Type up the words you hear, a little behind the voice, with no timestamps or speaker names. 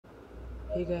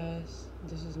Hey guys,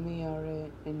 this is me Ara,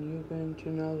 and you're going to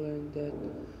now learn that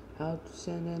how to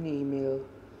send an email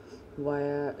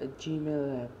via a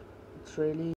Gmail app. It's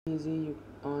really easy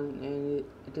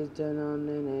it is done on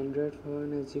an Android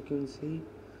phone, as you can see.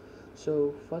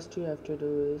 So first you have to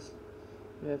do is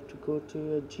you have to go to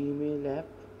your Gmail app,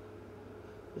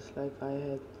 just like I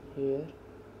have here.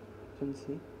 You can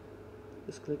see.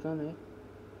 Just click on it,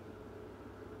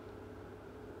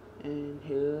 and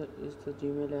here is the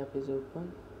Gmail app is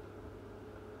open.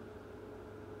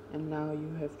 And now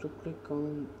you have to click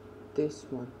on this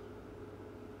one,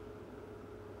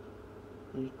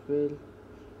 and it will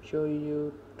show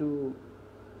you to,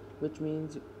 which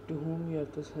means to whom you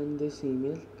have to send this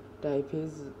email. Type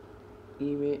his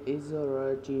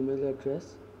or a Gmail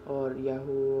address, or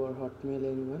Yahoo or Hotmail,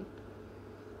 anyone.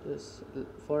 Just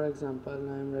for example, I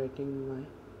am writing my,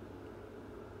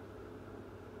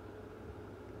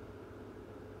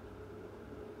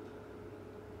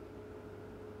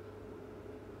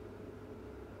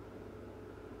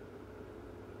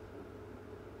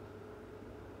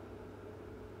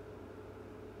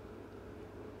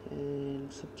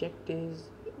 and subject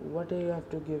is what you have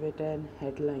to give it an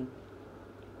headline.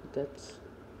 That's,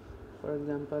 for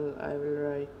example, I will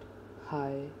write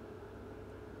hi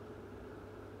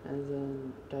as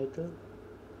in title,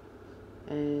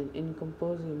 and in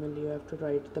compose email you have to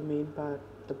write the main part,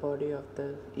 the body of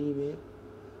the email.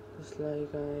 Just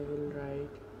like I will write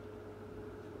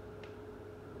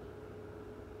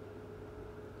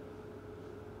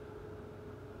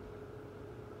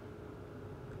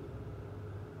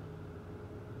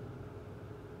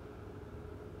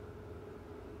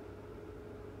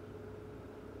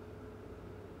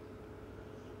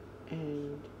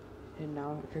and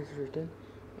now it is written.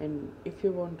 And if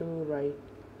you want to write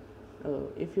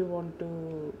if you want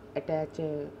to attach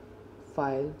a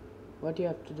file, what you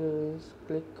have to do is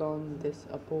click on this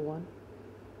upper one,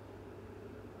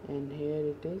 and here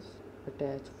it is,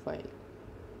 attach file.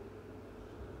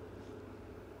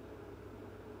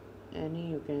 Any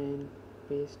you can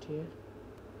paste here,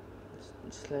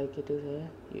 just like it is here.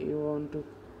 You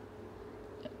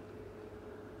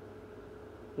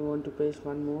want to paste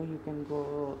one more, you can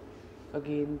go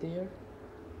again there,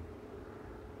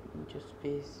 just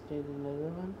paste in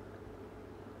another one.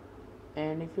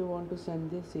 And if you want to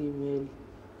send this email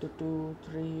to 2,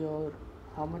 3, or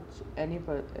how much many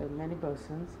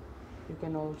persons, you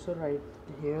can also write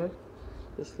here.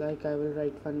 Just like I will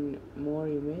write one more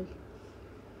email.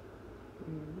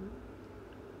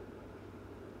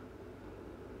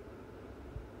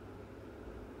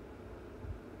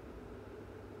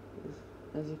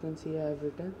 As you can see, I have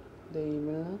written the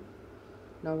email now.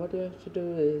 Now what you have to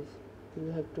do is you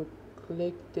have to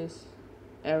click this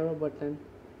arrow button.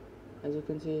 As you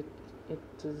can see, it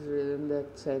is written that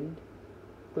send.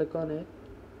 Click on it,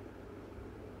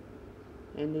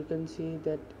 and you can see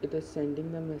that it is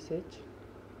sending the message.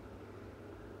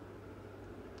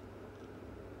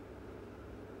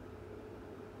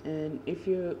 And if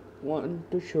you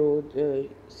want to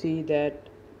see that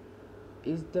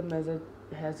is the message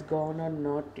has gone or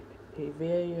not,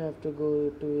 where you have to go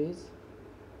to is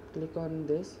click on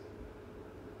this,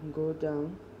 go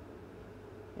down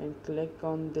and click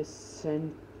on this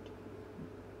send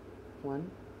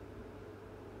one,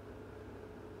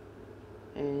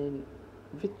 and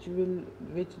which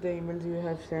the emails you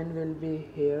have sent will be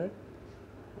here,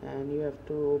 and you have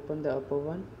to open the upper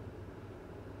one.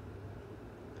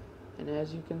 And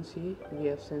as you can see, we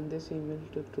have sent this email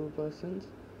to 2 persons,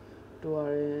 to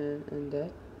RN and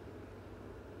that,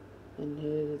 and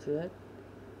here is that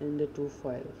in the 2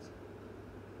 files.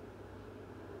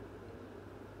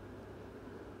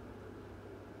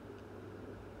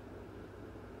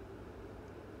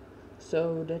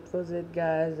 So that was it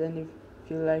guys, and if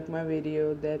you like my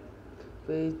video, that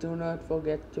please do not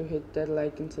forget to hit that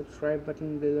like and subscribe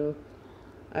button below.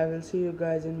 I will see you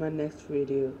guys in my next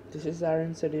video. This is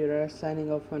Aaron Sadira signing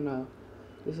off for now.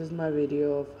 This is my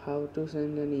video of how to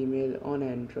send an email on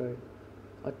Android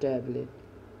or tablet.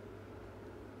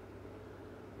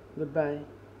 Goodbye.